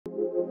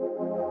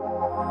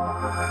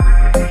If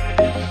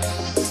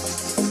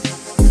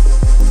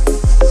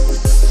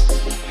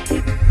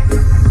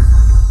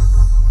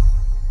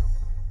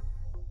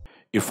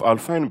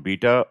alpha and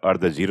beta are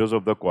the zeros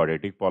of the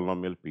quadratic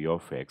polynomial p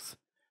of x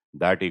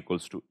that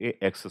equals to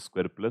ax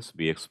square plus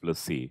bx plus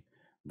c,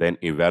 then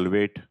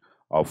evaluate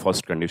our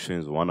first condition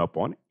is 1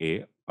 upon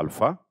a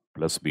alpha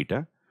plus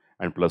beta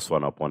and plus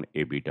 1 upon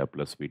a beta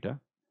plus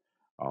beta.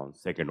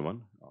 Second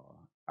one,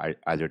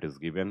 as it is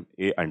given,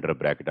 a under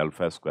bracket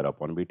alpha square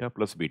upon beta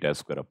plus beta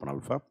square upon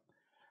alpha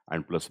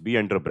and plus b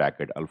under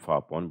bracket alpha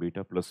upon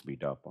beta plus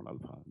beta upon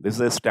alpha. This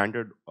is a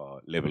standard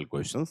level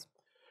questions.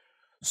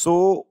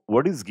 So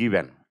what is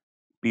given?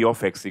 P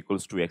of x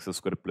equals to x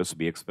square plus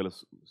bx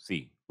plus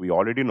c. We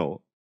already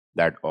know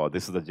that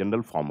this is the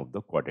general form of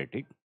the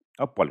quadratic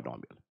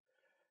polynomial.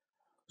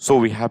 So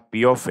we have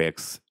P of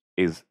x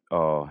is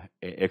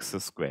x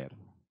square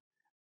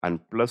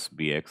and plus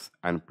bx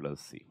and plus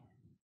c.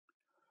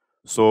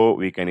 So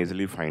we can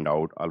easily find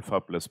out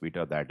alpha plus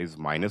beta, that is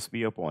minus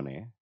b upon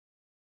a,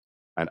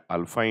 and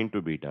alpha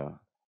into beta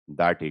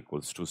that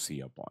equals to c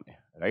upon a,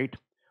 right?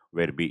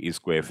 Where b is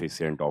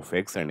coefficient of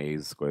x and a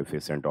is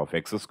coefficient of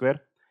x square,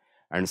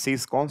 and c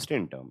is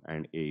constant term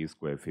and a is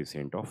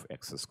coefficient of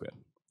x square.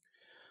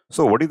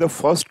 So what is the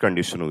first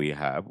condition we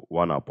have?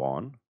 1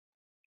 upon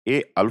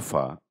a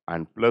alpha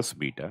and plus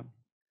beta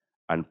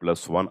and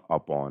plus 1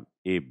 upon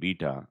a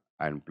beta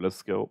and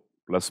plus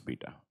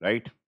beta,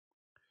 right?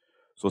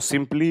 So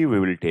simply we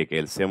will take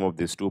LCM of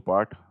these two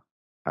part,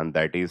 and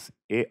that is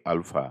a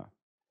alpha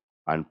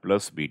and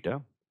plus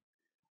beta,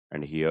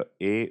 and here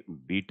a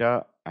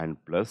beta and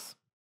plus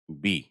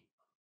b.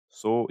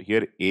 So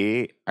here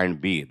a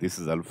and b, this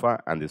is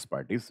alpha and this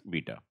part is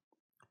beta.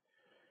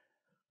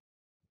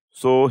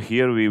 So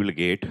here we will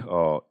get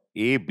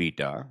a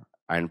beta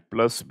and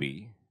plus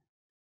b,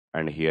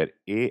 and here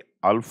a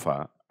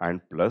alpha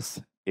and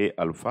plus a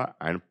alpha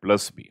and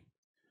plus b.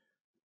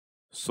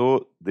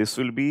 So this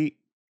will be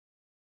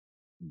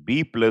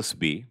b plus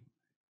b,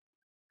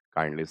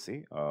 kindly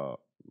see,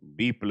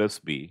 b plus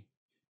b,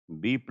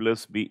 b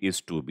plus b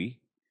is 2b,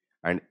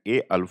 and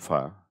a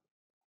alpha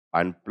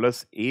and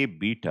plus a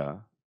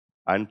beta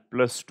and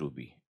plus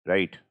 2b,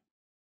 right?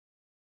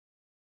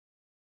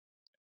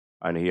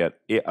 And here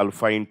a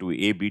alpha into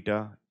a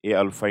beta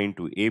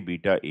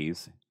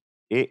is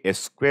a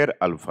square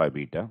alpha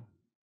beta,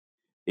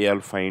 a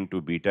alpha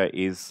into beta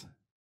is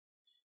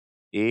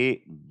a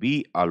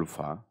b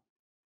alpha,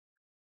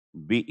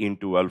 b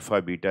into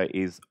alpha beta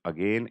is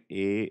again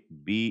a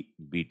b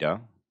beta,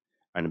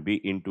 and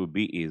b into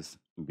b is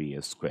b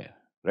square,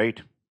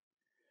 right?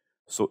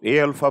 So a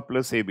alpha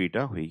plus a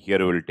beta, here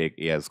we will take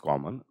a as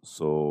common.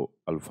 So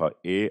alpha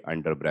a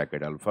under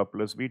bracket alpha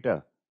plus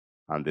beta,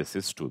 and this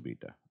is 2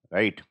 beta,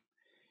 right?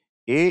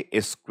 A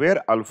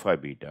square alpha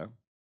beta,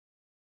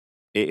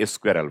 a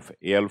square alpha,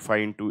 a alpha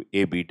into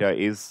a beta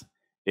is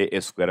a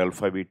square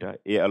alpha beta,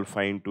 a alpha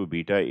into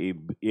beta, a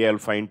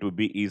alpha into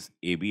b is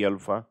a b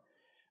alpha,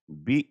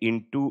 b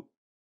into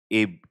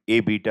a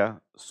beta,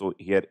 so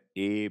here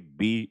a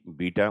b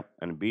beta,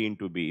 and b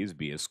into b is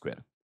b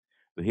square.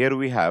 So here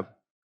we have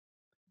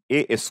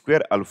a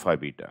square alpha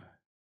beta,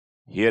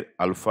 here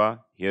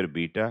alpha, here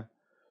beta.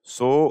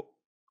 So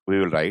we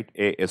will write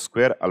a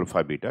square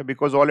alpha beta,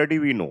 because already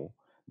we know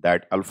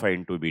that alpha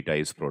into beta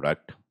is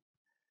product.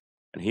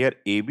 And here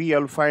AB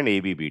alpha and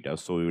AB beta,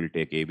 so we will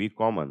take AB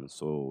common.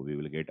 So we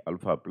will get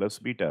alpha plus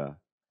beta,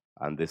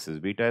 and this is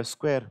beta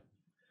square.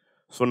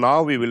 So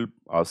now we will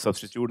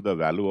substitute the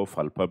value of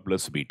alpha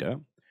plus beta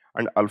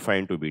and alpha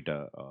into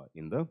beta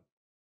in the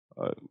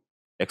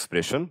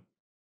expression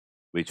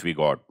which we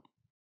got.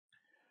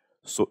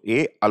 So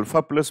a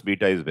alpha plus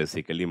beta is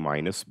basically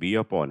minus b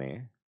upon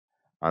a,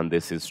 and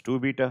this is 2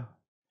 beta.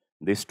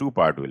 This 2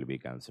 part will be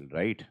cancelled,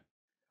 right?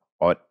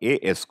 Or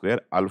a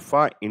square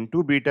alpha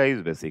into beta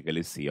is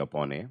basically c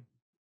upon a,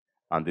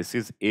 and this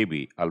is ab,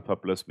 alpha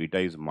plus beta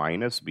is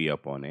minus b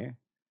upon a,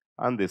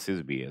 and this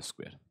is b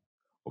square.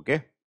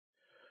 Okay,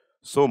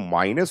 so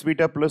minus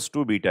beta plus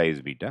 2 beta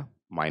is beta,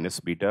 minus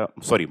b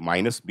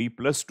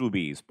plus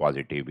 2b is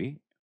positive b.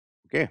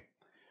 Okay,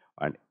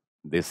 and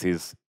this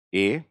is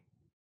a,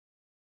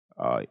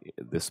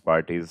 this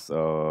part is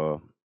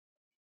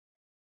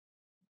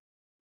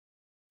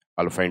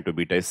alpha into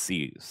beta is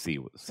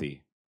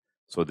c.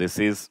 So this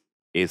is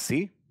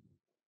AC,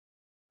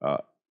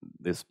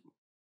 this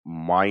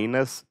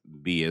minus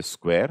b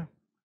square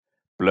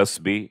plus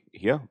b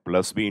here,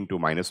 plus b into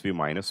minus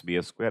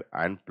b square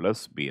and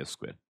plus b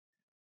square.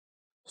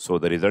 So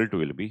the result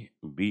will be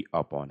b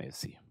upon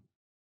AC.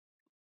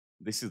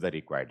 This is the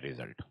required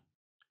result.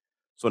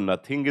 So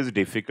nothing is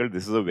difficult.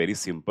 This is a very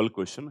simple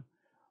question.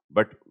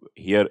 But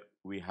here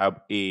we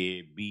have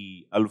A,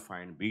 B, alpha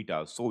and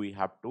beta. So we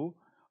have to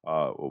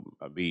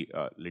be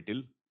a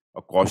little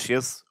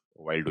cautious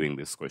while doing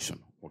this question.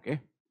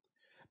 Okay.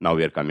 Now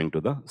we are coming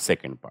to the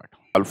second part.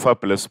 Alpha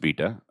plus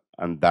beta,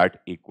 and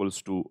that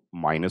equals to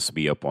minus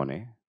b upon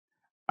a,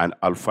 and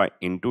alpha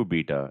into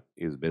beta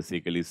is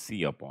basically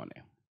c upon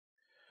a.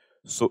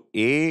 So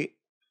a,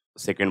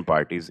 second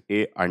part is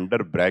a under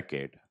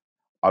bracket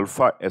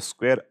alpha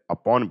square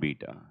upon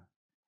beta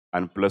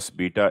and plus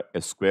beta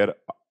square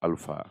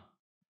alpha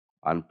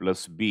and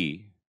plus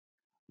b,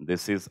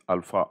 this is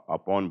alpha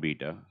upon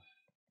beta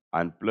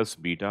and plus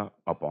beta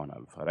upon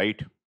alpha,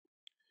 right?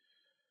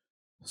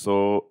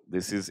 So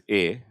this is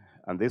A,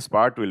 and this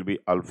part will be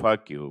alpha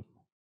cube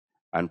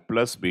and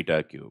plus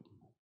beta cube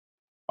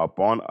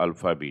upon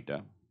alpha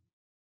beta,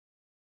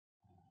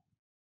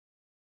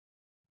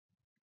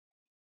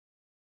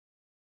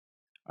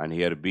 and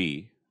here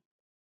B,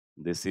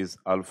 this is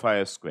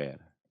alpha square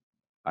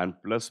and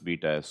plus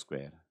beta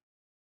square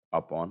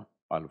upon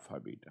alpha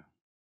beta.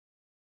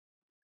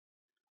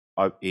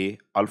 A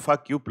alpha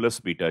cube plus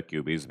beta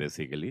cube is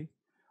basically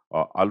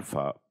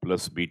alpha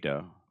plus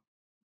beta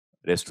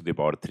raised to the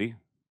power 3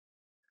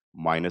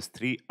 minus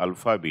 3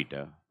 alpha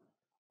beta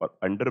or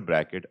under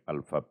bracket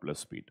alpha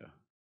plus beta.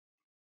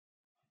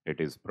 It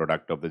is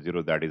product of the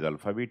zero, that is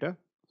alpha beta.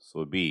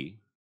 So B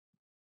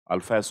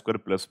alpha square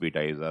plus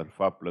beta is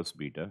alpha plus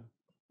beta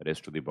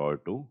raised to the power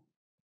 2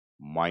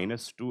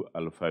 minus 2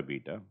 alpha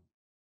beta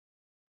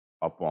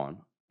upon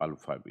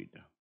alpha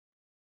beta.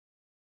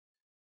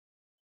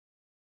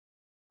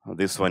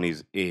 This one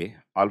is A.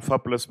 Alpha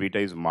plus beta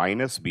is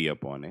minus B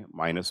upon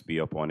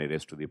A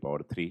raised to the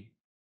power 3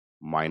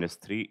 minus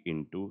 3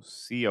 into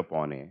C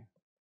upon A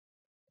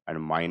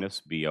and minus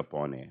B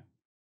upon A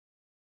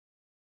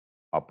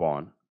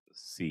upon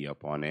C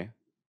upon A.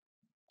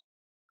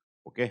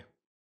 Okay.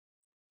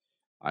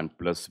 And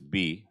plus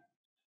B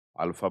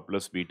alpha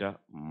plus beta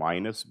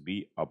minus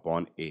B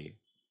upon A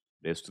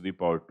raised to the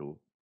power 2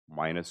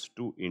 minus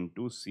 2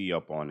 into C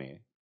upon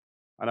A,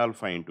 and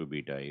alpha into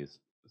beta is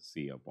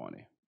C upon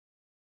A.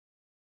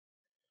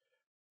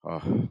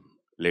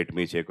 Let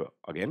me check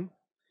again.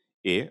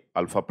 A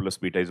alpha plus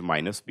beta is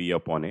minus B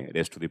upon A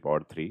raised to the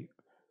power 3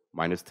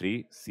 minus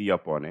 3 C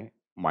upon A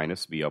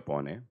minus B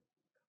upon A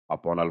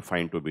upon alpha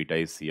into beta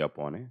is C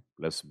upon A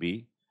plus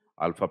B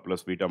alpha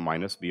plus beta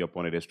minus B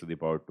upon A raised to the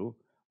power 2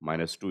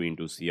 minus 2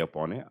 into C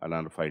upon A, and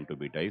alpha into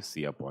beta is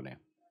C upon A.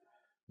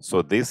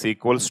 So this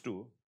equals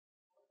to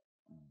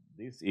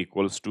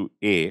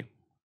A,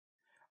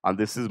 and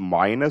this is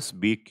minus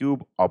B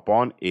cube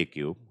upon A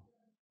cube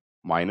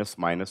minus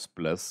minus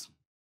plus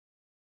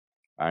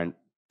and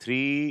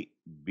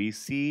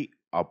 3BC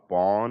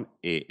upon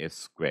A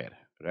square,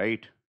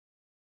 right?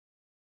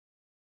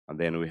 And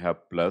then we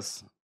have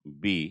plus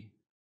B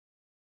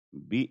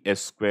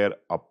square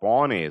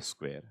upon A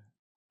square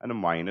and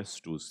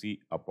minus 2C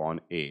upon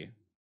A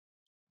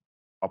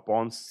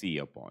upon C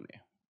upon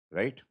A,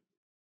 right?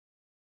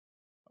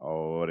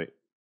 Or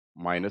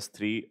minus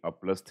 3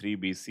 plus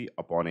 3BC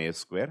upon A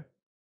square.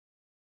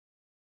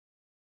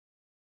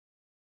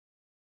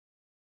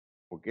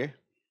 Okay.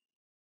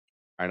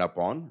 And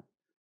upon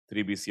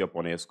 3BC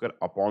upon A square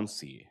upon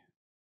CA.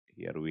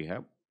 Here we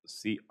have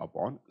C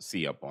upon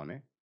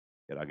A.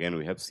 Here again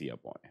we have C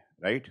upon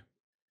A, right?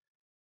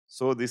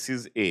 So this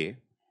is A.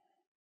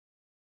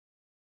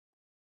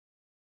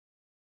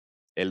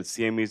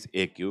 LCM is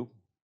A cube.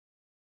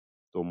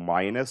 So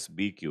minus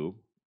B cube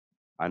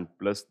and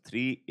plus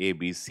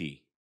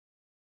 3ABC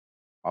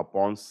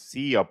upon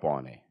C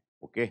upon A.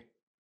 Okay.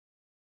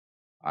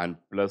 And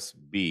plus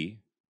B.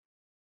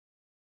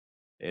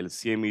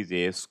 LCM is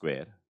A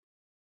square.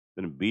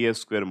 Then B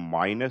square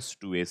minus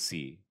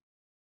 2AC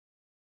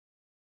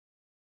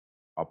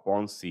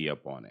upon C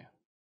upon A.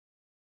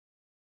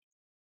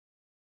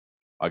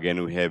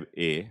 Again we have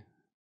A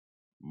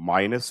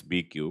minus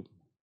B cube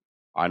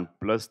and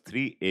plus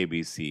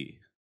 3ABC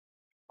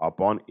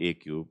upon A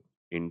cube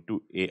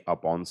into A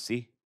upon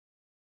C.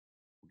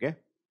 Okay.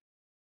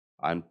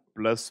 And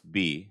plus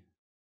B,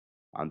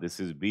 and this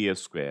is B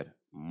square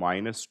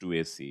minus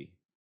 2AC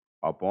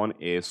upon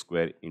A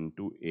square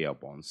into A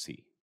upon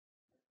C.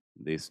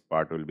 This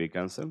part will be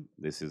cancelled.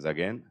 This is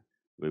again,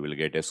 we will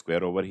get a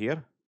square over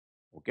here.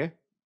 Okay.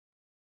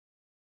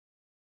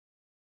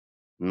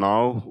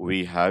 Now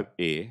we have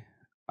A,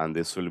 and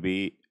this will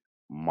be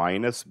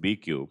minus B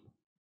cube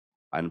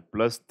and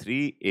plus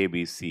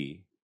 3ABC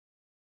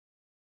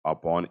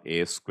upon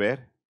A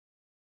square,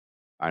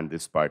 and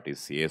this part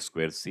is A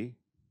square C,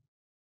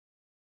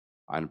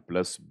 and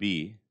plus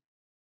B,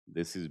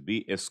 this is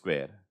B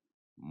square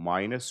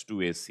minus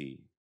 2AC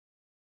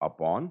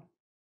upon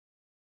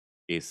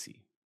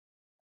AC.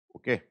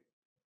 Okay.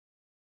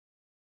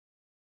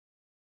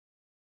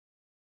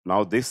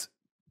 Now this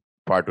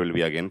part will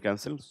be again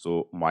cancelled.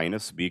 So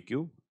minus B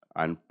cube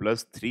and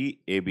plus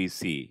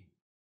 3ABC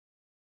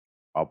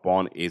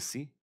upon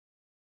AC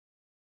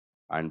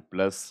and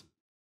plus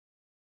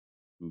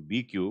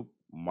B cube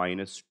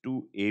minus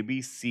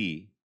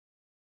 2ABC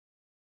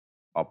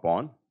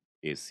upon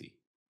AC.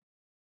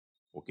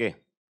 Okay.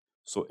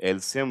 So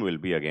LCM will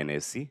be again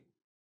AC.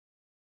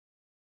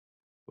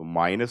 So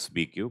minus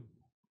B cube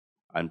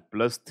and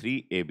plus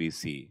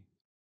 3ABC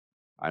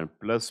and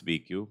plus B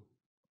cube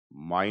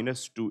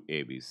minus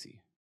 2ABC.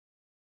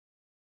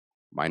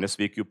 Minus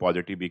B cube,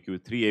 positive B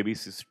cube,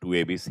 3ABC is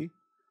 2ABC.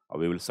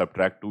 We will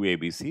subtract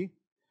 2ABC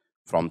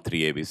from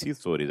 3ABC.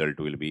 So result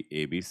will be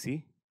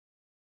ABC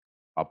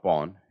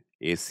upon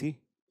AC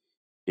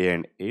A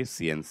and A,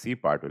 C and C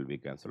part will be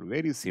cancelled.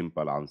 Very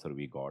simple answer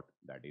we got,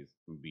 that is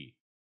B.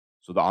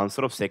 So the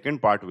answer of second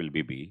part will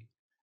be B,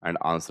 and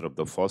answer of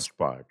the first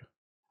part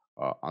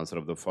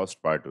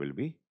will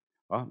be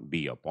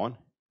B upon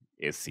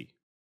AC.